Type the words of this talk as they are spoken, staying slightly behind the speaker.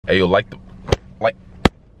Hey, yo, like the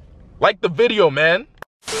video, man.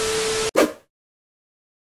 I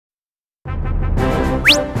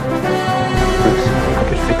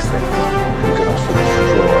could fix things. You could also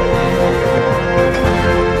destroy.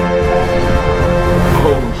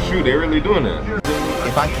 Oh shoot, they really doing that.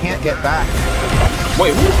 If I can't get back.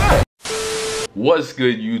 Wait, who's that? What's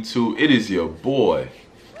good, YouTube? It is your boy,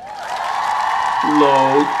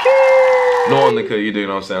 Low-Key. No one could, you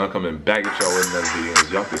know what I'm saying? I'm coming back at y'all with another video,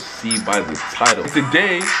 as y'all can see by the title.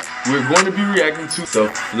 Today, we're going to be reacting to the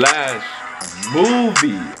Flash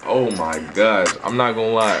movie. Oh my gosh, I'm not gonna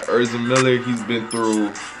lie. Ezra Miller, he's been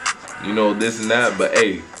through, you know, this and that, but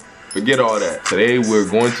hey, forget all that. Today, we're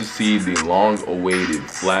going to see the long-awaited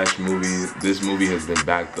Flash movie. This movie has been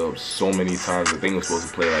backed up so many times. I think it was supposed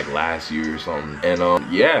to play like last year or something. And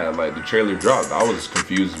yeah, like the trailer dropped. I was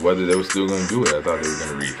confused whether they were still gonna do it. I thought they were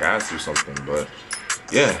gonna recast or something, but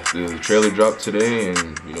yeah, the trailer dropped today,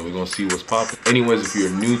 and you know, we're gonna see what's popping. Anyways, if you're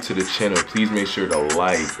new to the channel, please make sure to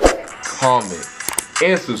like, comment,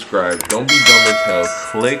 and subscribe. Don't be dumb as hell.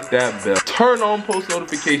 Click that bell. Turn on post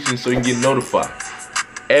notifications so you can get notified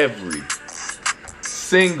every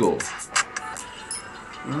single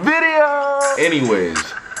video. Anyways,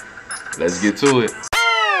 let's get to it.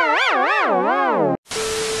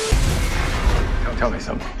 Tell me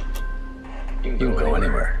something. You can go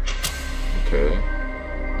anywhere. Okay.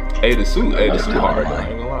 Hey, the suit hard, though. I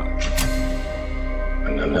ain't gonna lie.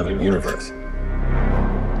 Another universe.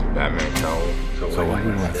 Batman cowl. So why do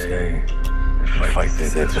you want to stay and fight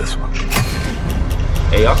this one?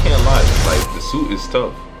 Hey, y'all can't lie. Like, the suit is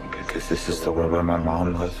tough. Because this is the world where my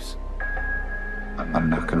mom lives. I'm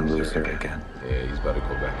not gonna lose her again. Yeah, he's about to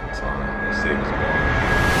go back in time and save his mom.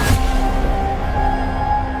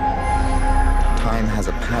 Time has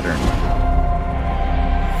a pattern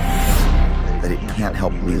that it can't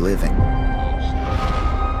help reliving.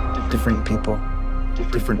 Different people,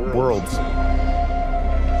 different worlds,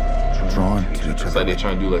 drawn to each It's other. like they're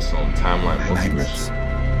trying to do like some timeline Magnets.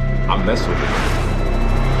 multiverse. I mess with it.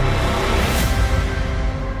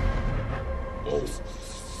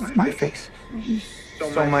 Whoa. My face. So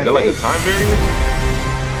my They're like a face. time variant?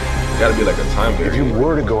 Gotta be like a time If you variant.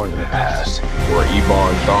 were to go into the past, Or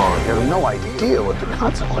Ebon Dawn. you have no idea what the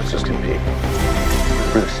consequences can be.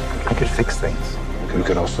 Bruce, I could fix things. You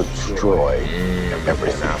could also destroy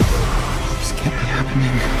everything. This can't be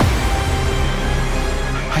happening.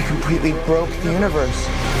 I completely broke the universe.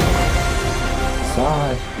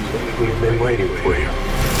 Sorry. We've been waiting for you.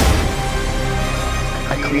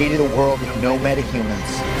 I created a world with no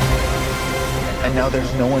metahumans. And now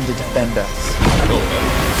there's no one to defend us. No,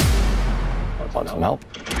 man. Want some help?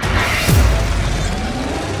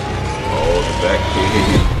 Oh, the back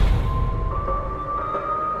kid.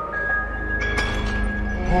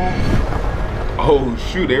 Oh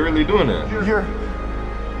shoot, they really doing that.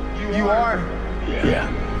 You are. Yeah.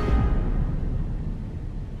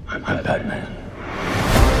 I'm Batman.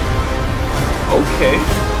 Okay.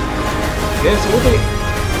 Yeah, so what they...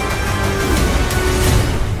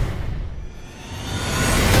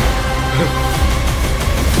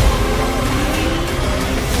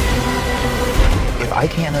 If I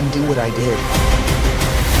can't undo what I did,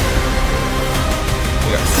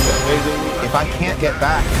 if I can't get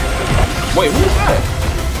back, Wait, who's that?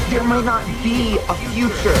 there might not be a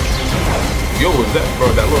future. Yo, is that, bro?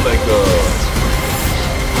 That look like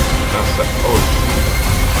that's that. Oh,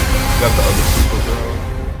 that's the other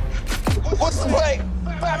Supergirl. What's the play?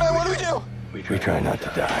 Batman, what do we do? We try not to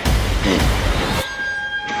die.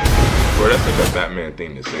 Bro, that's like a Batman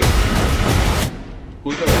thing to say.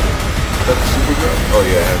 Who's that? Is that the Supergirl? Oh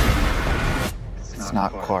yeah. It's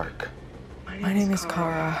not Clark. My name is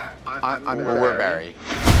Kara. We're Barry.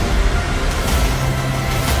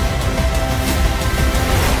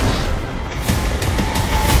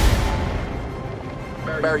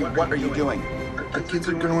 Barry, what are you doing? The kids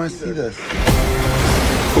are gonna want to see this.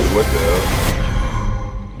 What the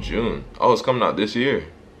hell? June. Oh, it's coming out this year.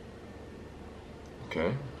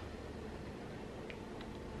 Okay.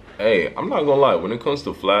 Hey, I'm not gonna lie. When it comes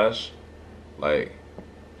to Flash, like,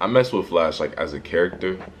 I mess with Flash like as a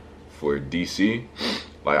character for DC.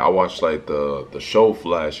 Like, I watched like the show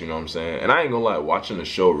Flash, you know what I'm saying? And I ain't gonna lie, watching the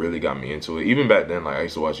show really got me into it. Even back then, like, I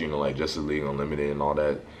used to watch, you know, like Justice League Unlimited and all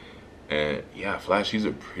that. And yeah, Flash, he's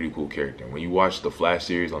a pretty cool character. When you watch the Flash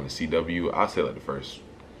series on the CW, I'll say like the first,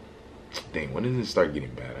 dang, when did it start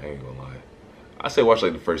getting bad? I ain't gonna lie. I say watch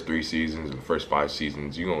like the first 3 seasons and the first 5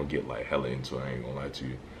 seasons. You're gonna get like hella into it, I ain't gonna lie to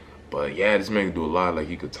you. But yeah, this man can do a lot. Like,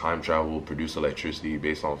 he could time travel, produce electricity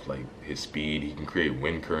based off like his speed. He can create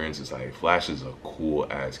wind currents. It's like Flash is a cool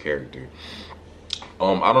ass character.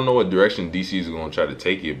 I don't know what direction DC is gonna try to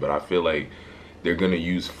take it, but I feel like they're gonna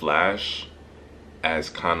use Flash as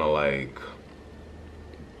kind of like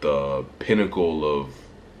the pinnacle of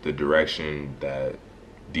the direction that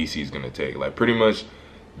DC is gonna take. Like pretty much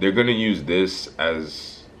they're gonna use this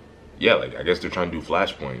as, yeah, like I guess they're trying to do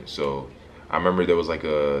Flashpoint. So I remember there was like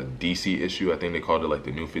a DC issue, I think they called it like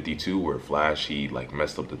the New 52, where Flash, he like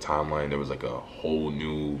messed up the timeline. There was like a whole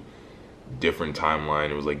new different timeline.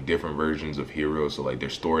 It was like different versions of heroes, so like their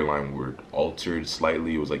storyline were altered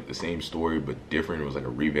slightly. It was like the same story but different. It was like a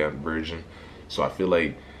revamped version. So I feel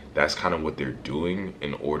like that's kind of what they're doing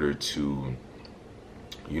in order to,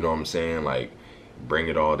 you know what I'm saying, like bring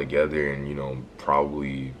it all together and, you know,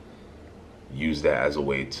 probably use that as a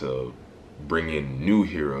way to bring in new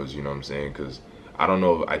heroes, you know what I'm saying? Because I don't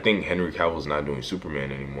know, I think Henry Cavill's not doing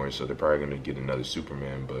Superman anymore, so they're probably gonna get another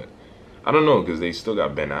Superman. But I don't know, because they still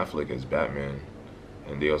got Ben Affleck as Batman,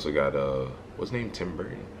 and they also got what's his name, Tim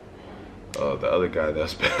Burton, the other guy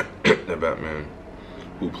that's the Batman,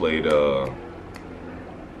 who played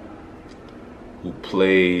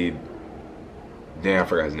damn, I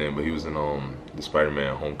forgot his name, but he was in the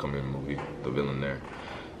Spider-Man Homecoming movie, the villain there.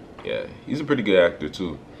 Yeah, he's a pretty good actor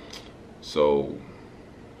too. So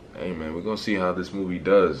hey man, we're gonna see how this movie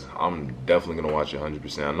does. I'm definitely gonna watch it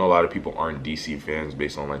 100%. I know a lot of people aren't DC fans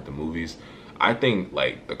based on like the movies. I think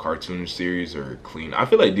like the cartoon series are clean. I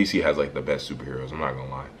feel like DC has like the best superheroes, I'm not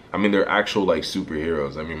gonna lie. I mean, they're actual like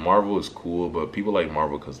superheroes. I mean, Marvel is cool, but people like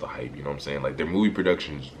Marvel because the hype, you know what I'm saying? Like their movie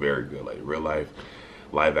production is very good, like real life,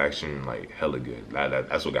 live action, like hella good.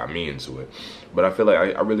 That's what got me into it. But I feel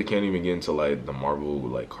like I really can't even get into like the Marvel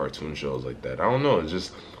like cartoon shows like that. I don't know, it's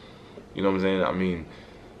just, you know what I'm saying? I mean,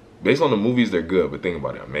 based on the movies, they're good, but think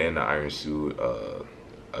about it. Man, the Iron Suit,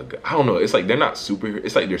 I don't know. It's like they're not super.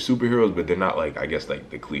 It's like they're superheroes, but they're not like, I guess, like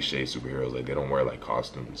the cliche superheroes. Like they don't wear like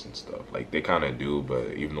costumes and stuff. Like they kind of do,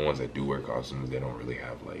 but even the ones that do wear costumes, they don't really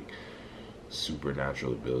have like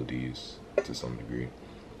supernatural abilities to some degree.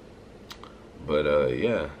 But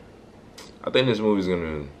yeah, I think this movie's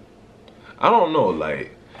gonna. I don't know,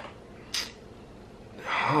 like,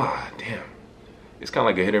 damn. It's kind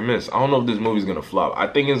of like a hit or miss. I don't know if this movie's gonna flop. I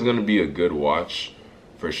think it's gonna be a good watch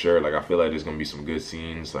for sure. Like I feel like there's gonna be some good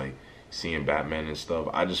scenes, like seeing Batman and stuff.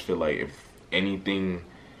 I just feel like if anything,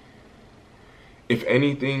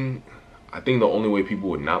 I think the only way people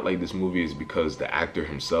would not like this movie is because the actor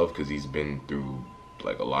himself, because he's been through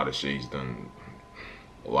like a lot of shit. He's done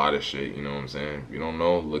a lot of shit, you know what I'm saying? If you don't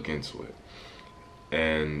know, look into it.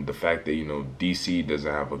 And the fact that, you know, DC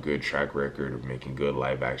doesn't have a good track record of making good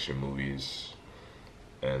live action movies.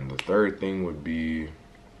 And the third thing would be,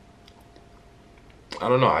 I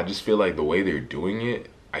don't know, I just feel like the way they're doing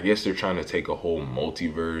it, I guess they're trying to take a whole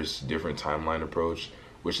multiverse, different timeline approach,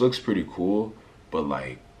 which looks pretty cool, but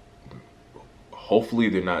like, hopefully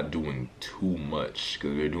they're not doing too much,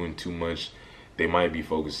 because if they're doing too much, they might be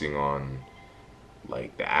focusing on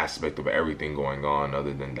like the aspect of everything going on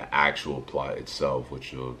other than the actual plot itself,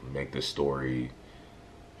 which will make the story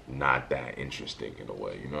not that interesting in a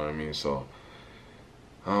way, you know what I mean? So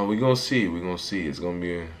we're gonna see. It's gonna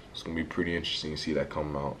be pretty interesting to see that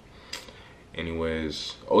come out.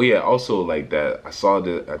 Anyways, oh yeah, also like that, I saw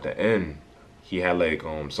that at the end he had like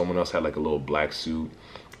someone else had like a little black suit.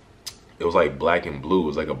 It was like black and blue. It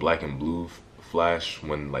was like a black and blue Flash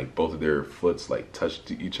when like both of their foots like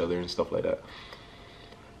touched each other and stuff like that.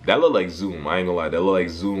 That looked like Zoom. I ain't gonna lie. That looked like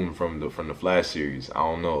Zoom from the Flash series. I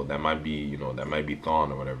don't know. That might be, you know, that might be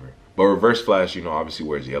Thawne or whatever. But Reverse Flash, you know, obviously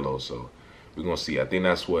wears yellow, so we're gonna see. I think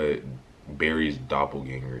that's what Barry's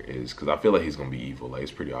doppelganger is, because I feel like he's gonna be evil. Like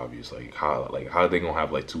it's pretty obvious. Like how are they gonna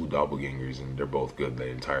have like two doppelgangers and they're both good the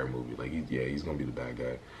entire movie? Like he's gonna be the bad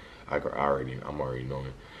guy. I'm already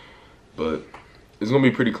knowing. But it's gonna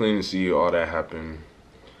be pretty clean to see all that happen.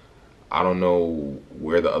 I don't know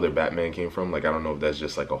where the other Batman came from. Like I don't know if that's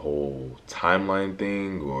just like a whole timeline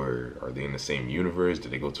thing, or are they in the same universe?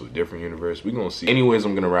 Did they go to a different universe? We're gonna see. Anyways,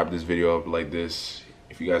 I'm gonna wrap this video up like this.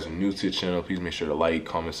 If you guys are new to the channel, please make sure to like,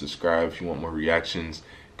 comment, subscribe. If you want more reactions,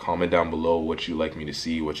 comment down below what you like me to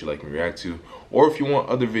see, what you like me to react to. Or if you want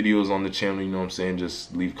other videos on the channel, you know what I'm saying,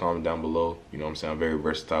 just leave a comment down below. You know what I'm saying, I'm very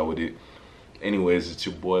versatile with it. Anyways, it's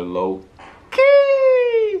your boy Low.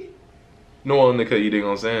 No one in the cut, you dig what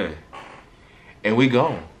I'm saying? And we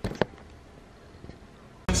gone.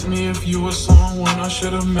 Ask me if you were someone I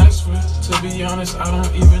should have messed with. To be honest, I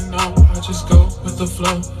don't even know. I just go with the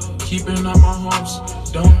flow, keeping on my hopes.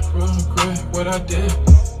 Don't regret what I did.